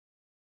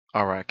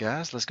Alright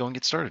guys, let's go and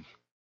get started.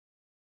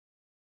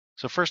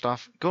 So first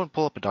off, go and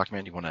pull up a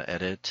document you want to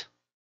edit,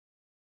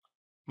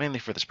 mainly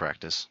for this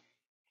practice.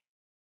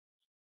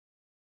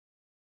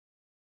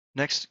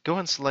 Next, go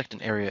and select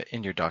an area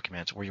in your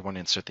document where you want to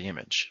insert the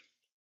image.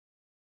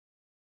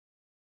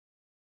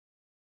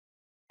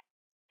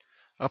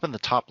 Up in the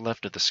top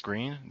left of the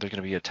screen, there's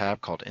going to be a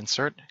tab called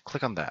Insert.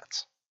 Click on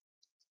that.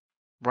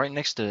 Right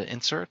next to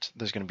Insert,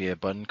 there's going to be a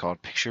button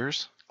called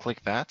Pictures.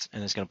 Click that,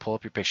 and it's going to pull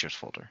up your Pictures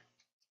folder.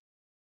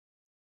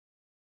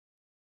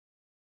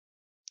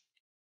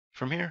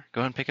 From here,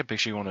 go ahead and pick a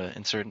picture you want to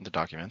insert in the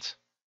document.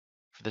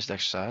 For this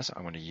exercise,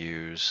 I'm going to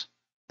use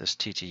this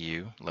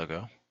TTU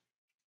logo.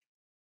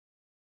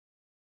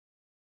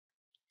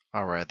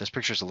 Alright, this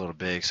picture's a little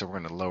big, so we're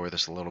going to lower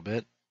this a little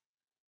bit.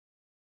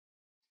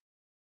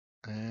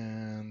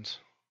 And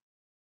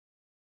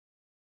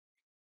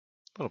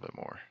a little bit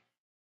more.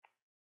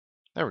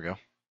 There we go.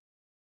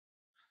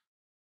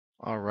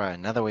 Alright,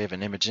 now that we have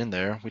an image in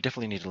there, we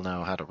definitely need to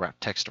know how to wrap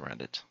text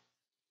around it.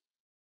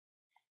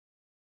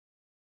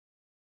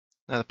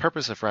 Now the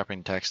purpose of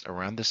wrapping text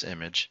around this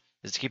image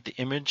is to keep the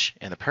image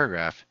and the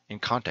paragraph in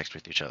context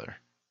with each other.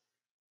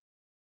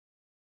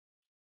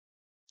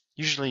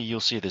 Usually you'll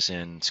see this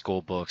in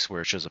school books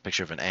where it shows a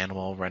picture of an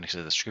animal right next to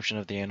the description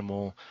of the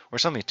animal, or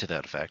something to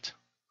that effect.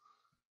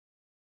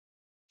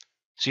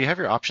 So you have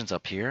your options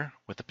up here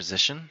with the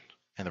position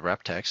and the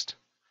wrap text.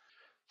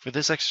 For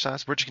this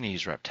exercise, we're just going to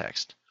use wrap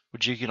text,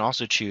 which you can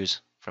also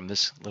choose from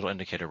this little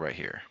indicator right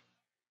here.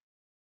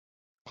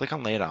 Click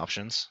on Layout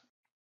Options,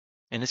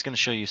 and it's going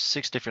to show you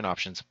 6 different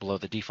options below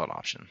the default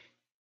option.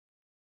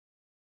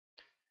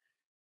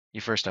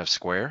 You first have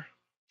square,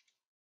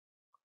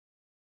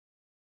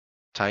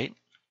 tight,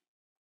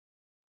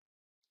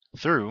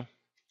 through,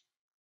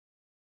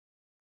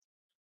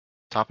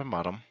 top and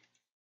bottom,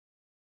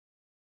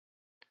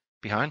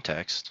 behind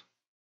text,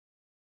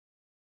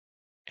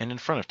 and in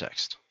front of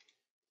text.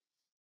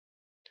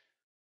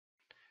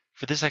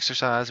 For this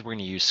exercise, we're going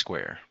to use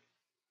square.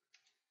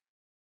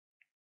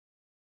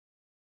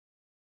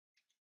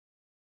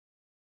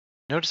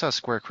 Notice how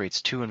square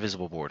creates 2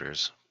 invisible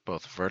borders,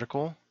 both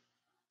vertical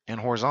and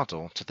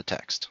horizontal, to the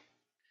text.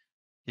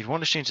 If you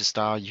want to change the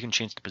style, you can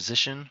change the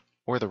position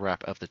or the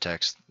wrap of the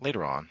text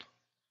later on.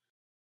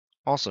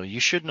 Also,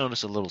 you should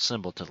notice a little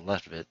symbol to the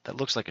left of it that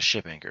looks like a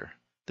ship anchor.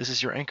 This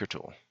is your anchor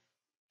tool.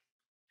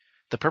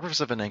 The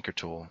purpose of an anchor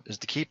tool is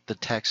to keep the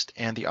text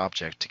and the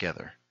object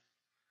together.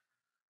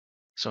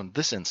 So in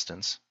this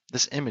instance,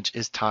 this image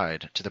is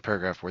tied to the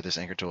paragraph where this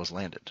anchor tool is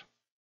landed.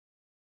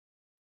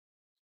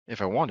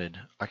 If I wanted,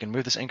 I can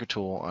move this anchor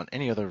tool on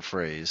any other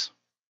phrase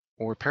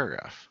or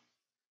paragraph.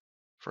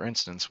 For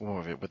instance, we'll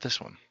move it with this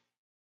one.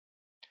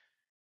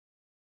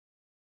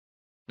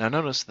 Now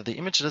notice that the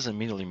image doesn't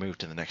immediately move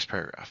to the next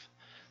paragraph.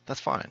 That's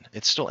fine,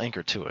 it's still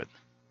anchored to it.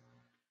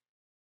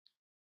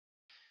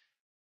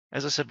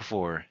 As I said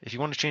before, if you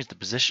want to change the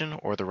position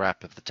or the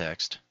wrap of the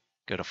text,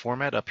 go to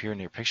Format up here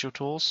near Picture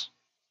Tools,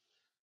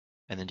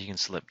 and then you can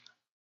select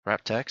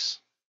Wrap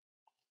Text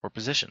or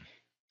Position.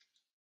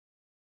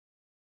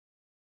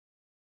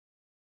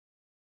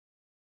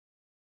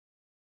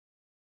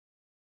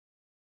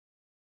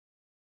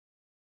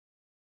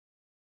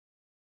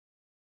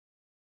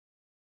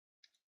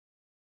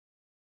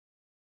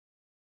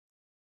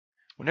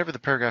 Whenever the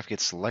paragraph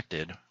gets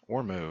selected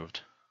or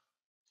moved,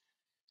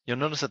 you'll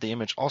notice that the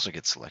image also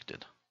gets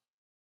selected.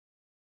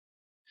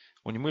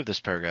 When you move this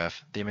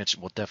paragraph, the image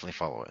will definitely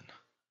follow it.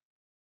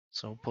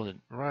 So we'll put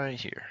it right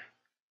here.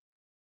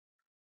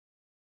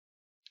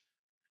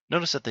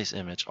 Notice that this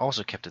image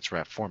also kept its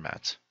wrap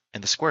format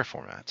and the square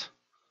format.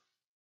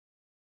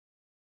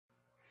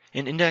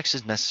 An index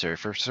is necessary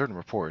for certain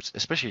reports,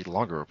 especially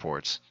longer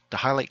reports, to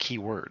highlight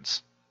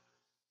keywords.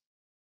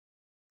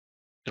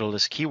 It'll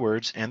list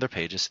keywords and their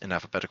pages in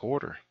alphabetical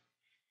order.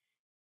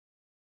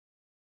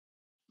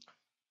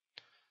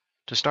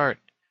 To start,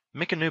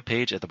 make a new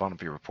page at the bottom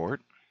of your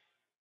report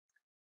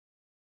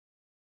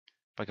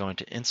by going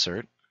to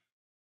Insert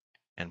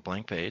and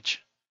Blank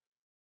Page.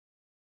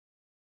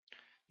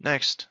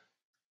 Next,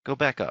 go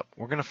back up.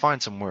 We're going to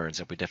find some words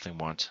that we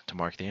definitely want to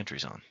mark the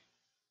entries on.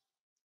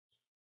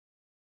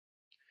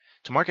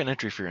 To mark an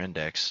entry for your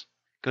index,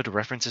 go to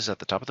References at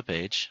the top of the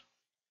page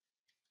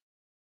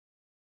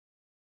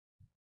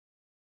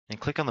and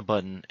click on the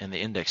button in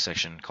the index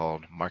section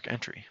called Mark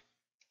Entry.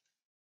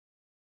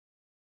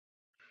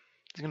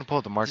 It's going to pull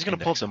up the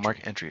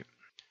mark entry.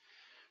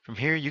 From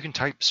here, you can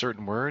type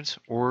certain words,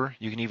 or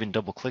you can even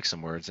double-click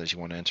some words as you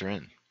want to enter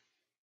in.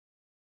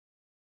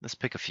 Let's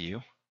pick a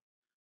few,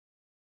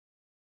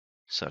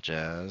 such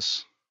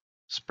as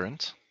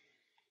sprint.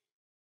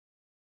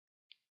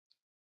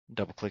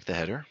 Double-click the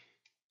header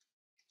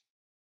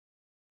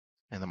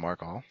and the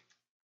mark all.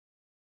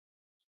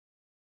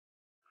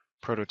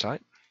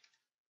 Prototype.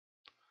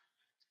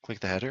 Click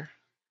the header,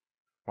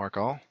 mark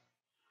all, and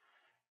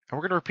we're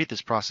going to repeat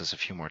this process a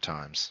few more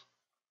times.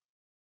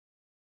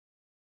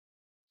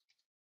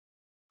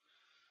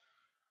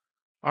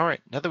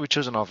 Alright, now that we've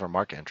chosen all of our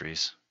mark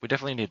entries, we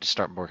definitely need to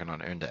start working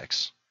on our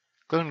index.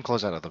 Go ahead and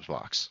close out of the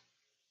box.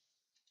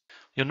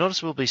 You'll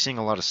notice we'll be seeing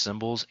a lot of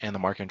symbols and the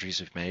mark entries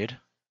we've made.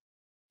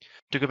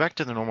 To go back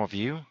to the normal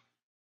view,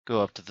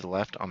 go up to the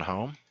left on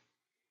Home,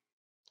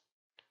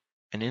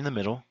 and in the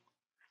middle,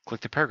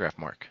 click the paragraph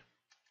mark.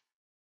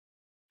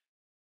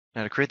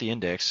 Now to create the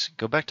index,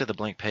 go back to the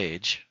blank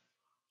page,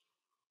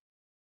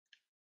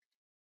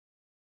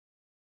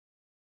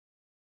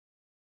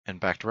 and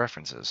back to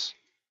References.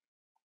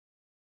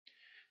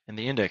 In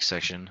the Index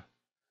section,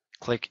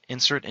 click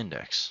Insert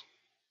Index.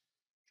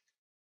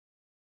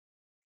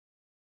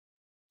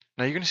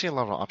 Now you're going to see a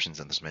lot of options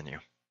in this menu.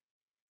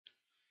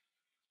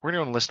 We're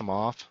going to list them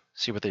off,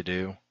 see what they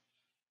do,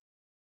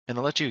 and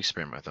then let you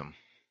experiment with them.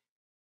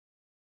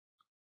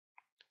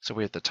 So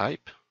we have the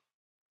type,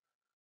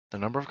 the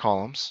number of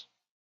columns,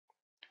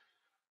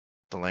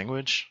 the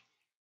language,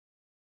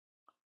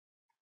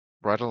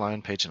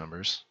 right-align page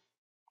numbers,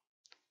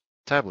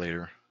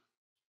 tabulator,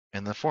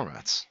 and the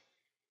formats.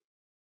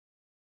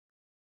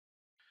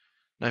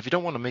 Now if you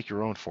don't want to make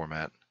your own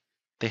format,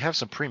 they have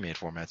some pre-made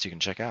formats you can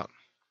check out,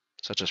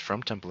 such as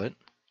From Template,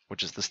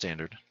 which is the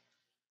standard,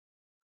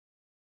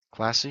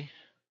 Classy,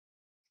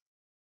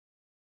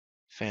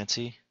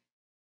 Fancy,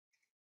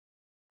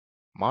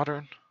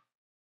 Modern,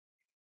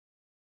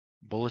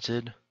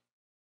 Bulleted,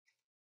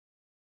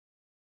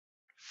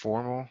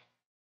 Formal,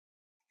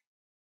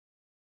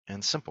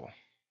 and Simple.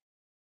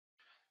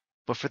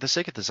 But for the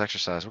sake of this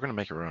exercise, we're going to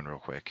make our own real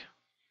quick.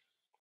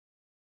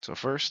 So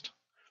first,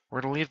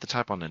 we're going to leave the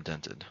type on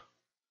indented.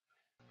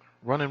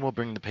 Run-in will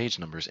bring the page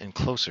numbers in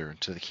closer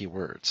to the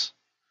keywords,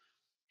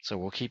 so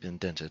we'll keep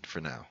indented for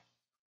now.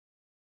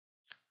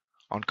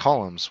 On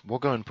columns, we'll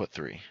go and put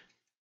 3.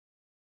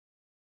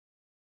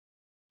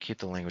 Keep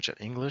the language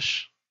at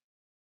English.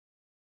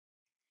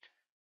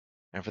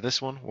 And for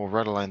this one, we'll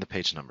right-align the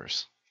page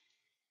numbers.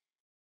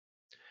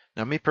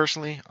 Now me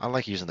personally, I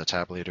like using the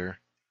tabulator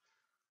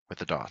with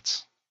the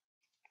dots.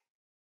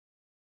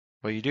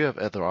 But you do have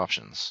other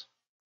options.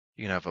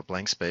 You can have a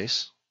blank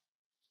space,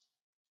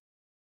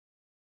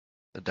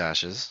 the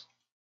dashes,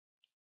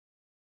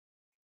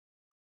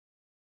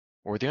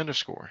 or the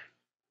underscore.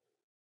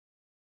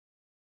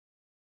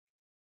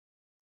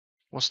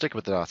 We'll stick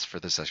with the dots for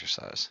this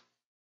exercise.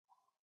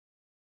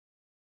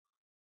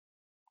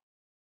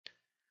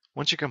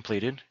 Once you're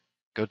completed,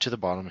 go to the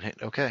bottom and hit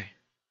OK.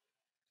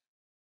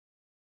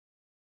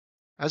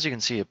 As you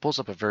can see, it pulls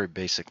up a very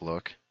basic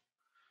look,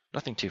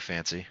 nothing too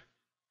fancy.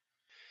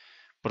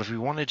 But if we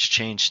wanted to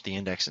change the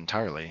index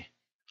entirely,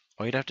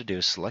 all you'd have to do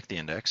is select the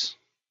index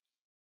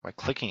by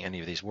clicking any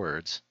of these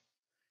words,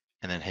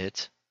 and then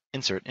hit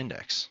Insert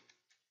Index.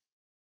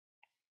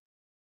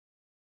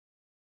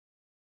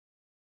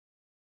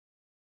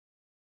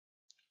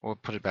 We'll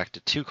put it back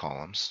to 2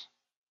 columns,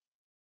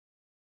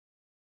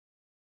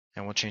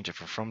 and we'll change it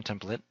from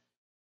template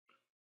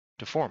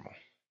to formal.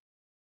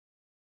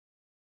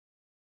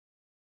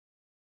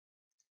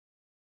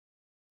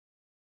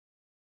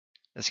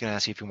 It's going to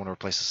ask you if you want to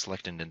replace the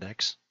selected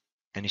index,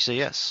 and you say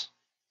yes.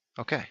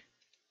 Okay.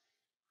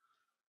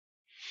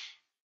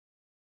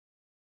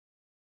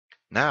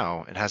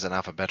 Now it has an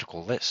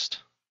alphabetical list,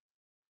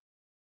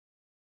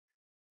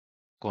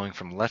 going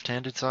from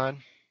left-handed side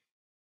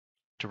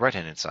to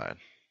right-handed side.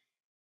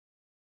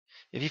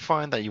 If you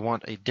find that you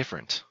want a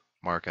different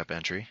markup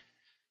entry,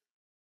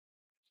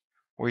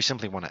 or you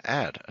simply want to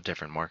add a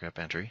different markup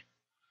entry,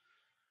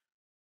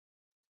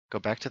 go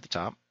back to the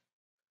top,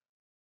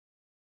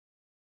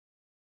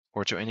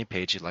 or to any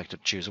page you'd like to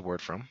choose a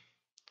word from.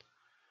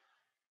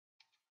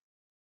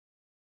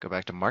 Go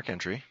back to Mark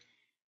Entry,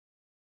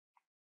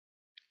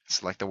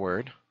 select the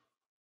word,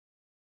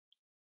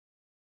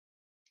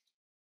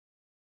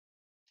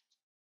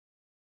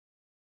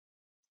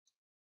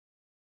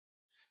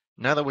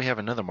 now that we have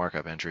another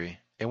markup entry,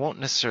 it won't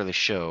necessarily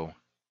show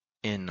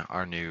in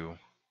our new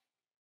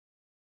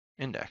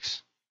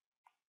index.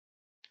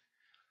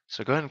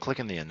 So go ahead and click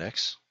in the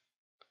index,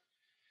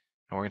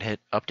 and we're going to hit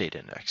Update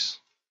Index.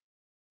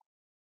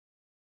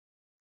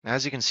 Now,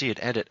 as you can see,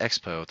 it added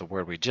expo, the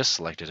word we just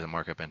selected in the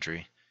markup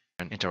entry,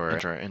 into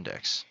our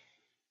index.